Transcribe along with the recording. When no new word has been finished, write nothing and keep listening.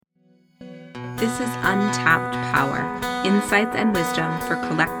This is Untapped Power, insights and wisdom for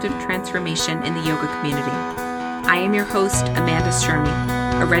collective transformation in the yoga community. I am your host, Amanda Shermy,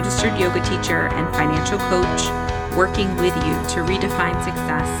 a registered yoga teacher and financial coach, working with you to redefine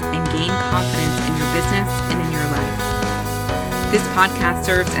success and gain confidence in your business and in your life. This podcast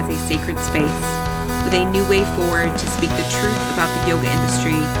serves as a sacred space with a new way forward to speak the truth about the yoga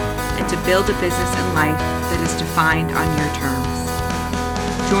industry and to build a business and life that is defined on your terms.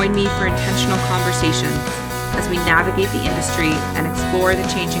 Join me for intentional conversations as we navigate the industry and explore the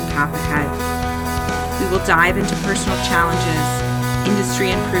changing path ahead. We will dive into personal challenges,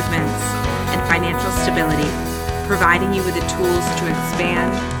 industry improvements, and financial stability, providing you with the tools to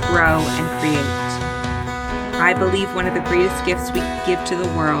expand, grow, and create. I believe one of the greatest gifts we give to the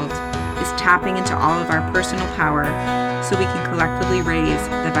world is tapping into all of our personal power so we can collectively raise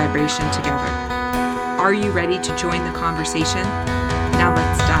the vibration together. Are you ready to join the conversation? Now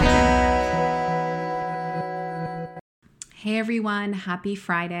let's dive in. Hey everyone, happy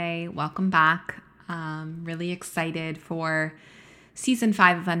Friday. Welcome back. Really excited for Season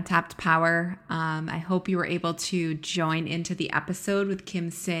 5 of Untapped Power. I hope you were able to join into the episode with Kim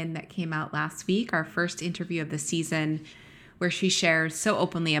Sin that came out last week, our first interview of the season, where she shares so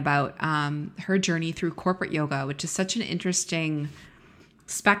openly about her journey through corporate yoga, which is such an interesting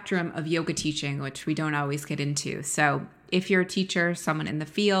spectrum of yoga teaching, which we don't always get into. So if you're a teacher, someone in the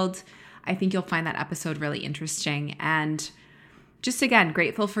field, I think you'll find that episode really interesting. And just again,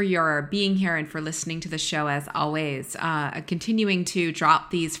 grateful for your being here and for listening to the show as always. Continuing to drop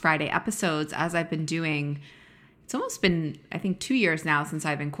these Friday episodes as I've been doing. It's almost been, I think, 2 years now since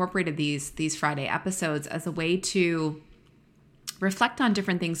I've incorporated these Friday episodes as a way to reflect on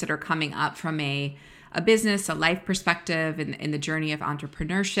different things that are coming up from a business, a life perspective in the journey of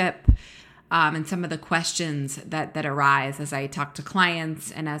entrepreneurship. And some of the questions that arise as I talk to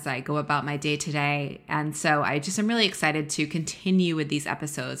clients and as I go about my day to day. And so I'm really excited to continue with these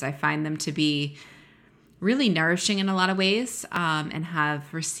episodes. I find them to be really nourishing in a lot of ways, and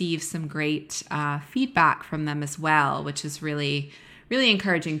have received some great feedback from them as well, which is really, really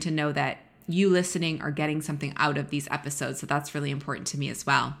encouraging to know that you listening are getting something out of these episodes. So that's really important to me as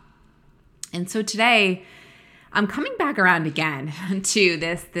well. And so today, I'm coming back around again to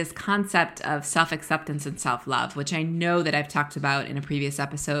this concept of self-acceptance and self-love, which I know that I've talked about in a previous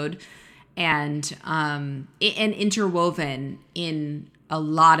episode, and interwoven in a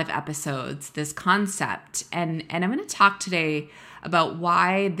lot of episodes, this concept. And I'm going to talk today about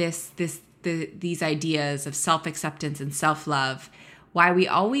why these ideas of self-acceptance and self-love, why we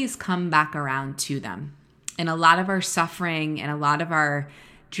always come back around to them. And a lot of our suffering and a lot of our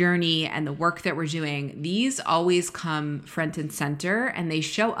journey and the work that we're doing, these always come front and center and they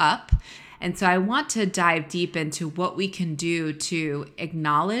show up. And so I want to dive deep into what we can do to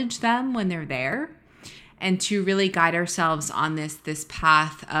acknowledge them when they're there and to really guide ourselves on this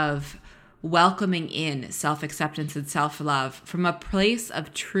path of welcoming in self-acceptance and self-love from a place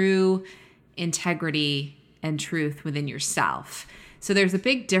of true integrity and truth within yourself. So there's a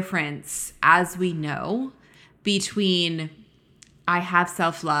big difference, as we know, between I have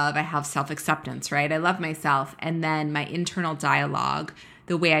self-love, I have self-acceptance, right? I love myself. And then my internal dialogue,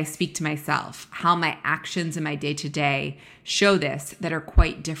 the way I speak to myself, how my actions in my day-to-day show this, that are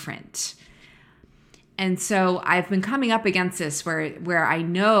quite different. And so I've been coming up against this where I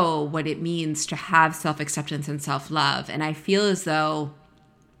know what it means to have self-acceptance and self-love. And I feel as though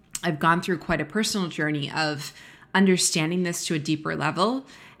I've gone through quite a personal journey of understanding this to a deeper level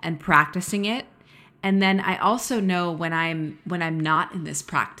and practicing it. And then I also know when I'm not in this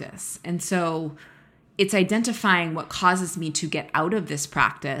practice. And so it's identifying what causes me to get out of this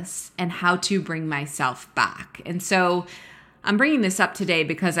practice and how to bring myself back. And so I'm bringing this up today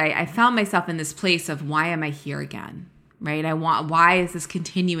because I found myself in this place of why am I here again, right? Why is this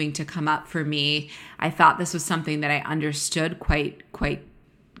continuing to come up for me? I thought this was something that I understood quite,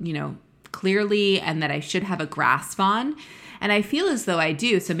 clearly and that I should have a grasp on. And I feel as though I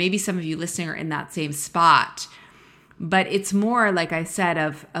do. So maybe some of you listening are in that same spot. But it's more, like I said,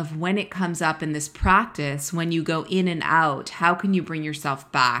 of when it comes up in this practice, when you go in and out, how can you bring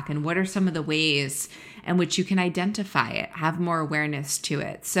yourself back? And what are some of the ways in which you can identify it, have more awareness to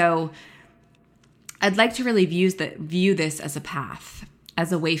it? So I'd like to really view this as a path,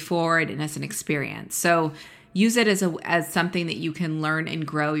 as a way forward and as an experience. So use it as something that you can learn and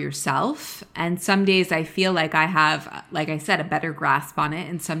grow yourself. And some days I feel like I have, like I said, a better grasp on it,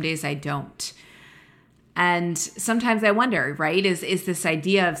 and some days I don't. And sometimes I wonder, right, is this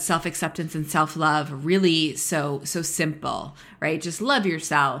idea of self-acceptance and self-love really so simple, right? Just love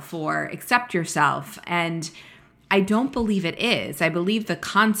yourself or accept yourself. And I don't believe it is. I believe the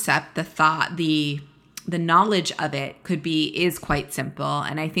concept, the thought, the knowledge of it is quite simple.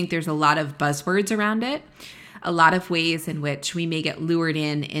 And I think there's a lot of buzzwords around it, a lot of ways in which we may get lured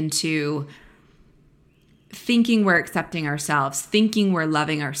into thinking we're accepting ourselves, thinking we're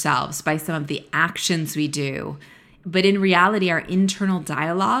loving ourselves by some of the actions we do. But in reality, our internal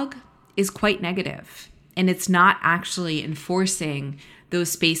dialogue is quite negative, and it's not actually enforcing those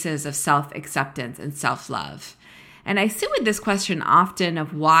spaces of self-acceptance and self-love. And I sit with this question often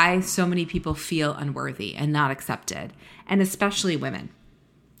of why so many people feel unworthy and not accepted, and especially women.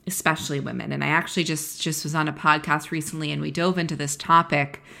 And I actually just was on a podcast recently, and we dove into this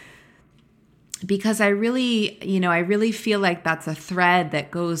topic because I really feel like that's a thread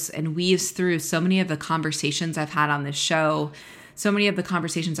that goes and weaves through so many of the conversations I've had on this show, so many of the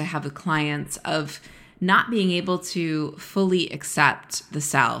conversations I have with clients of not being able to fully accept the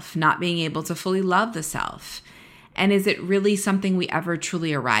self, not being able to fully love the self. And is it really something we ever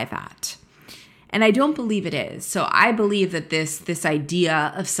truly arrive at? And I don't believe it is. So I believe that this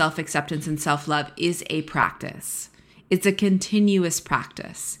idea of self-acceptance and self-love is a practice. It's a continuous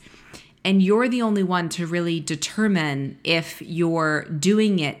practice. And you're the only one to really determine if you're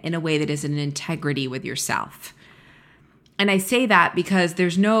doing it in a way that is in integrity with yourself. And I say that because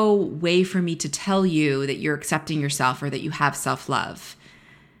there's no way for me to tell you that you're accepting yourself or that you have self-love.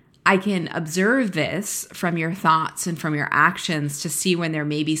 I can observe this from your thoughts and from your actions to see when there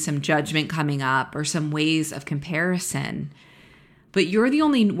may be some judgment coming up or some ways of comparison. But you're the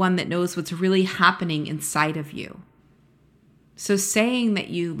only one that knows what's really happening inside of you. So saying that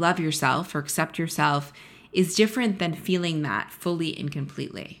you love yourself or accept yourself is different than feeling that fully and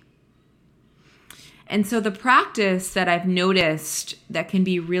completely. And so the practice that I've noticed that can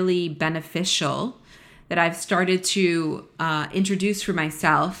be really beneficial, that I've started to introduce for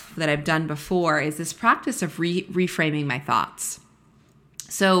myself, that I've done before, is this practice of reframing my thoughts.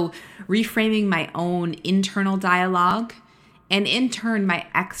 So reframing my own internal dialogue and in turn my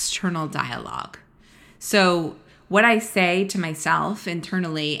external dialogue. So what I say to myself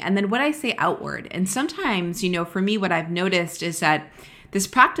internally and then what I say outward. And sometimes, for me, what I've noticed is that this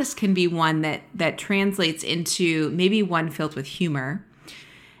practice can be one that translates into maybe one filled with humor.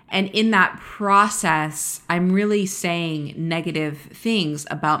 And in that process, I'm really saying negative things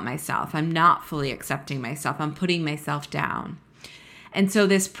about myself. I'm not fully accepting myself. I'm putting myself down. And so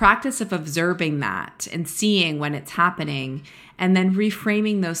this practice of observing that and seeing when it's happening and then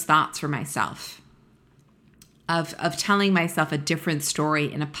reframing those thoughts for myself, of telling myself a different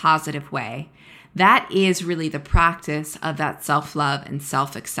story in a positive way, that is really the practice of that self-love and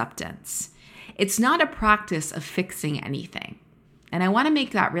self-acceptance. It's not a practice of fixing anything. And I want to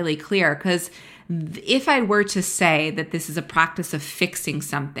make that really clear, because if I were to say that this is a practice of fixing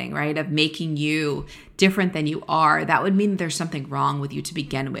something, right, of making you different than you are, that would mean there's something wrong with you to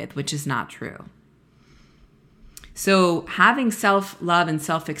begin with, which is not true. So having self-love and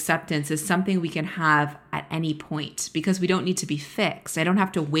self-acceptance is something we can have at any point because we don't need to be fixed. I don't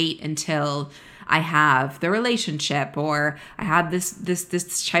have to wait until I have the relationship or I have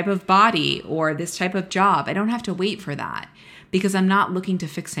this type of body or this type of job. I don't have to wait for that because I'm not looking to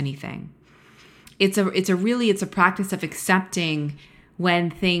fix anything. It's a practice of accepting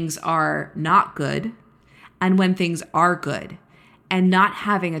when things are not good and when things are good and not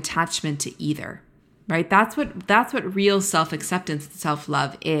having attachment to either. Right? That's what real self-acceptance and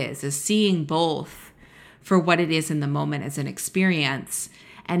self-love is seeing both for what it is in the moment as an experience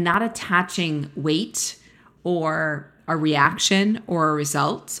and not attaching weight or a reaction or a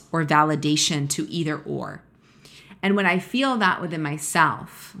result or validation to either or. And when I feel that within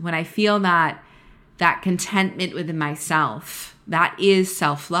myself, when I feel that contentment within myself, that is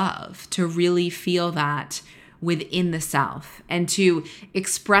self-love, to really feel that within the self and to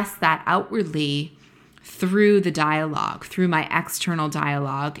express that outwardly through the dialogue, through my external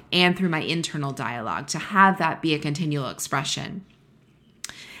dialogue and through my internal dialogue, to have that be a continual expression.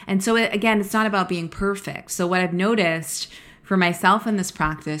 And so again, it's not about being perfect. So what I've noticed for myself in this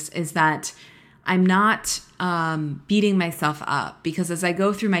practice is that I'm not beating myself up, because as I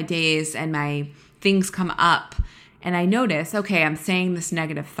go through my days and my things come up and I notice, okay, I'm saying this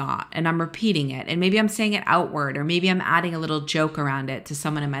negative thought and I'm repeating it, and maybe I'm saying it outward, or maybe I'm adding a little joke around it to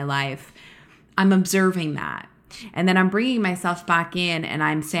someone in my life. I'm observing that. And then I'm bringing myself back in and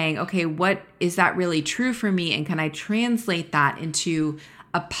I'm saying, okay, what is that really true for me? And can I translate that into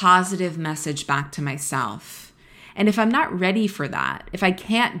a positive message back to myself? And if I'm not ready for that, if I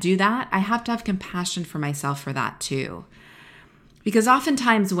can't do that, I have to have compassion for myself for that too. Because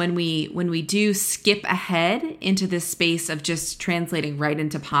oftentimes when we do skip ahead into this space of just translating right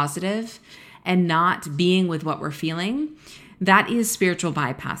into positive and not being with what we're feeling, that is spiritual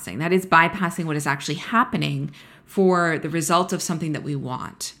bypassing. That is bypassing what is actually happening for the result of something that we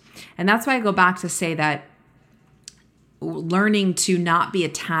want. And that's why I go back to say that learning to not be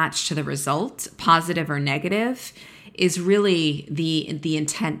attached to the result, positive or negative, is really the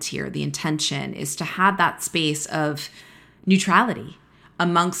intent here. The intention is to have that space of neutrality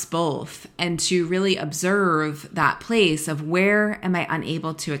amongst both, and to really observe that place of where am I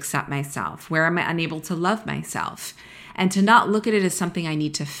unable to accept myself? Where am I unable to love myself? And to not look at it as something I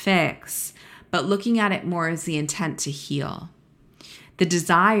need to fix, but looking at it more as the intent to heal. The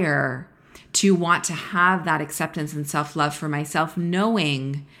desire to want to have that acceptance and self-love for myself,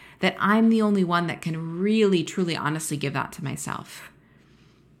 knowing that I'm the only one that can really, truly, honestly give that to myself.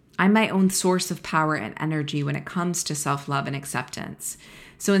 I'm my own source of power and energy when it comes to self-love and acceptance.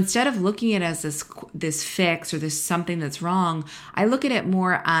 So instead of looking at it as this fix or this something that's wrong, I look at it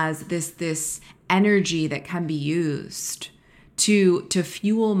more as this energy that can be used to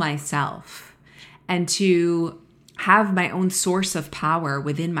fuel myself and to have my own source of power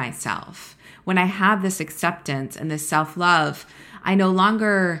within myself. When I have this acceptance and this self-love, I no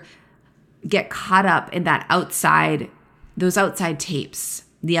longer get caught up in those outside tapes,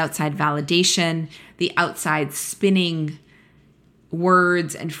 the outside validation, the outside spinning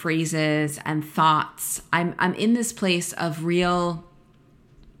words and phrases and thoughts. I'm in this place of real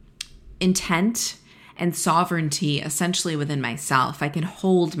intent and sovereignty essentially within myself. I can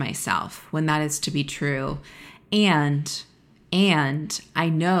hold myself when that is to be true. And I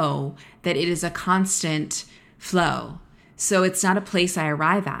know that it is a constant flow. So it's not a place I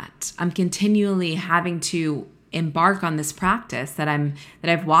arrive at. I'm continually having to embark on this practice that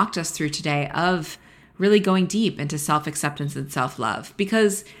I've walked us through today of really going deep into self-acceptance and self-love,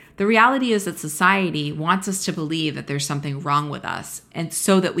 because the reality is that society wants us to believe that there's something wrong with us, and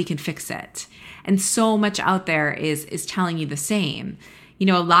so that we can fix it. And so much out there is telling you the same.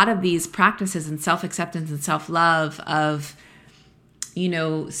 A lot of these practices in self-acceptance and self-love of,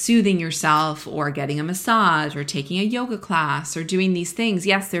 soothing yourself or getting a massage or taking a yoga class or doing these things.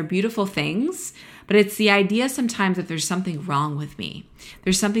 Yes, they're beautiful things, but it's the idea sometimes that there's something wrong with me.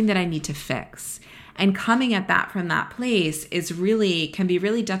 There's something that I need to fix. And coming at that from that place can be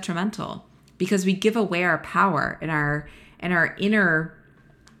really detrimental, because we give away our power and our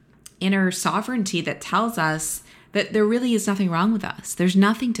inner sovereignty that tells us that there really is nothing wrong with us. There's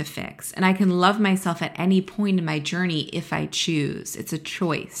nothing to fix. And I can love myself at any point in my journey if I choose. It's a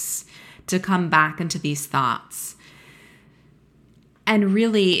choice to come back into these thoughts. And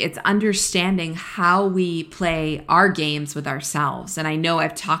really, it's understanding how we play our games with ourselves. And I know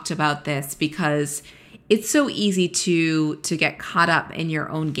I've talked about this because it's so easy to get caught up in your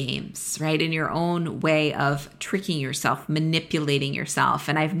own games, right? In your own way of tricking yourself, manipulating yourself.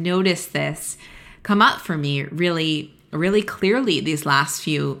 And I've noticed this come up for me really, really clearly these last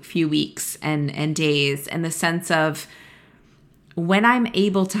few weeks and days, in the sense of when I'm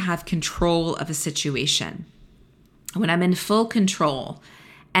able to have control of a situation, when I'm in full control.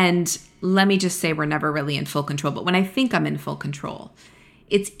 And let me just say, we're never really in full control, but when I think I'm in full control,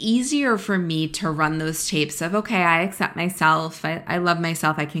 it's easier for me to run those tapes of, okay, I accept myself, I love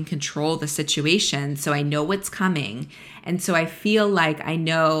myself, I can control the situation, so I know what's coming. And so I feel like I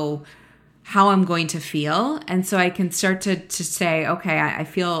know how I'm going to feel. And so I can start to say, okay, I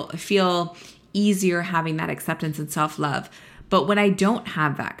feel easier having that acceptance and self-love. But when I don't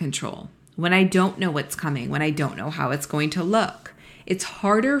have that control, when I don't know what's coming, when I don't know how it's going to look, it's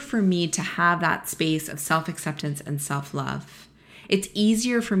harder for me to have that space of self-acceptance and self-love. It's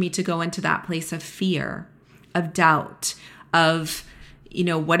easier for me to go into that place of fear, of doubt, of,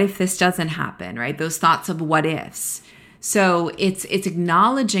 what if this doesn't happen, right? Those thoughts of what ifs. So it's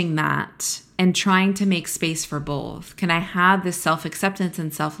acknowledging that and trying to make space for both. Can I have this self-acceptance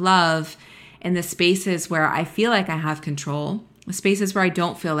and self-love in the spaces where I feel like I have control, the spaces where I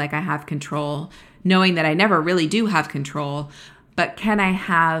don't feel like I have control, knowing that I never really do have control, but can I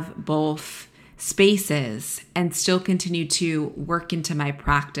have both spaces and still continue to work into my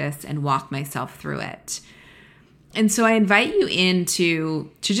practice and walk myself through it? And so I invite you in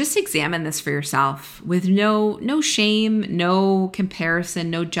to just examine this for yourself with no shame, no comparison,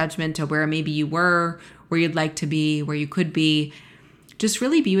 no judgment to where maybe you were, where you'd like to be, where you could be. Just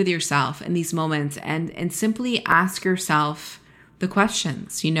really be with yourself in these moments and simply ask yourself the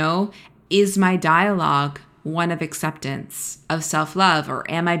questions, is my dialogue one of acceptance, of self-love, or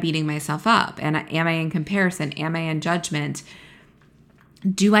am I beating myself up? And am I in comparison? Am I in judgment?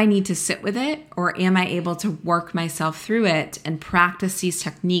 Do I need to sit with it, or am I able to work myself through it and practice these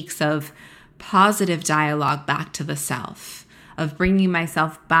techniques of positive dialogue back to the self, of bringing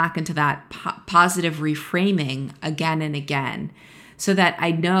myself back into that positive reframing again and again, so that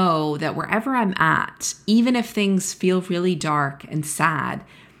I know that wherever I'm at, even if things feel really dark and sad,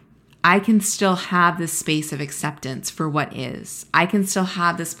 I can still have this space of acceptance for what is. I can still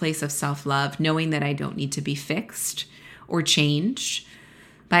have this place of self-love, knowing that I don't need to be fixed or changed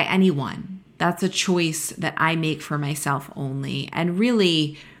by anyone. That's a choice that I make for myself only. And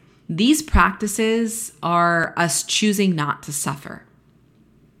really, these practices are us choosing not to suffer.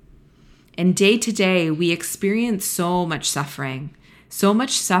 And day to day, we experience so much suffering. So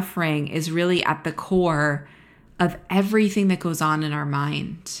much suffering is really at the core of everything that goes on in our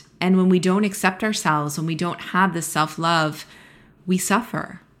mind. And when we don't accept ourselves, when we don't have this self-love, we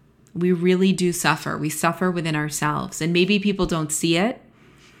suffer. We really do suffer. We suffer within ourselves. And maybe people don't see it,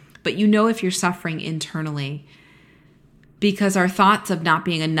 but you know if you're suffering internally, because our thoughts of not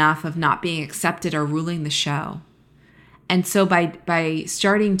being enough, of not being accepted, are ruling the show. And so by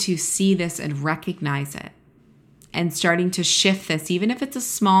starting to see this and recognize it, and starting to shift this, even if it's a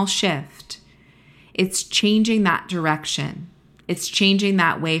small shift, it's changing that direction. It's changing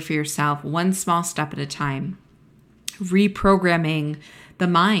that way for yourself, one small step at a time. Reprogramming the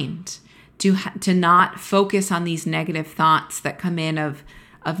mind to not focus on these negative thoughts that come in of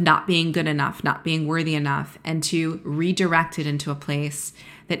not being good enough, not being worthy enough, and to redirect it into a place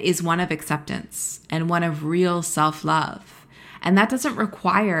that is one of acceptance and one of real self-love. And that doesn't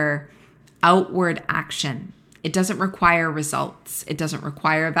require outward action. It doesn't require results. It doesn't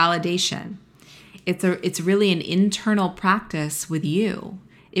require validation. It's really an internal practice with you.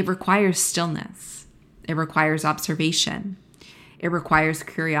 It requires stillness. It requires observation. It requires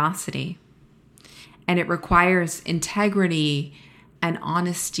curiosity. And it requires integrity and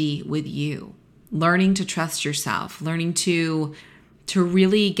honesty with you. Learning to trust yourself, learning to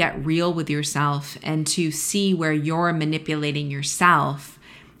really get real with yourself and to see where you're manipulating yourself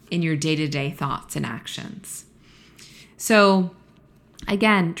in your day-to-day thoughts and actions. So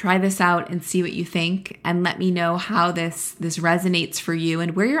again, try this out and see what you think, and let me know how this resonates for you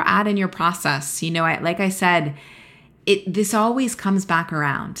and where you're at in your process. Like I said, this always comes back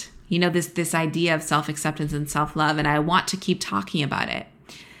around. This idea of self-acceptance and self-love, and I want to keep talking about it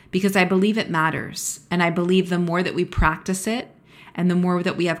because I believe it matters. And I believe the more that we practice it and the more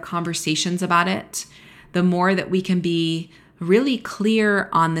that we have conversations about it, the more that we can be really clear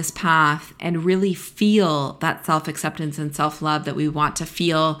on this path and really feel that self-acceptance and self-love that we want to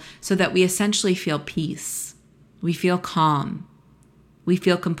feel, so that we essentially feel peace. We feel calm. We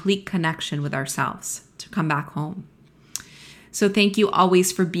feel complete connection with ourselves to come back home. So thank you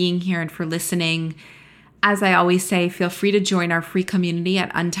always for being here and for listening. As I always say, feel free to join our free community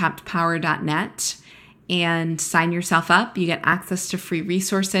at untappedpower.net and sign yourself up. You get access to free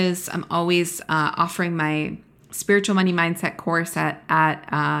resources. I'm always offering my Spiritual Money Mindset course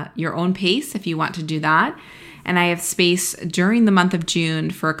at your own pace if you want to do that. And I have space during the month of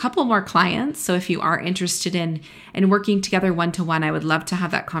June for a couple more clients. So if you are interested in working together one-to-one, I would love to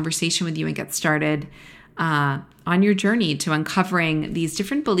have that conversation with you and get started on your journey to uncovering these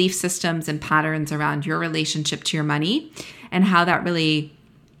different belief systems and patterns around your relationship to your money and how that really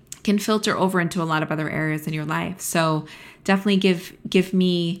can filter over into a lot of other areas in your life. So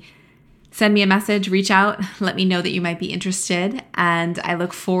definitely send me a message, reach out, let me know that you might be interested. And I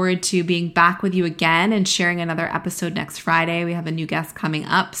look forward to being back with you again and sharing another episode next Friday. We have a new guest coming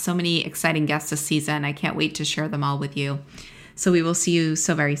up. So many exciting guests this season. I can't wait to share them all with you. So we will see you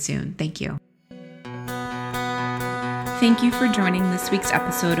so very soon. Thank you. Thank you for joining this week's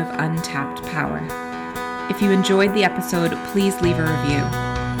episode of Untapped Power. If you enjoyed the episode, please leave a review.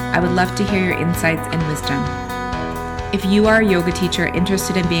 I would love to hear your insights and wisdom. If you are a yoga teacher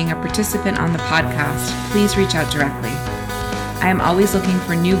interested in being a participant on the podcast, please reach out directly. I am always looking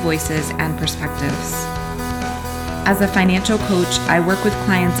for new voices and perspectives. As a financial coach, I work with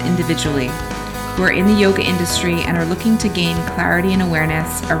clients individually who are in the yoga industry and are looking to gain clarity and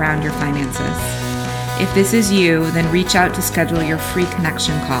awareness around your finances. If this is you, then reach out to schedule your free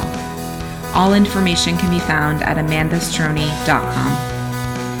connection call. All information can be found at amandastroni.com.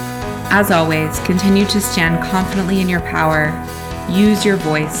 As always, continue to stand confidently in your power, use your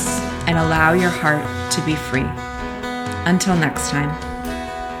voice, and allow your heart to be free. Until next time.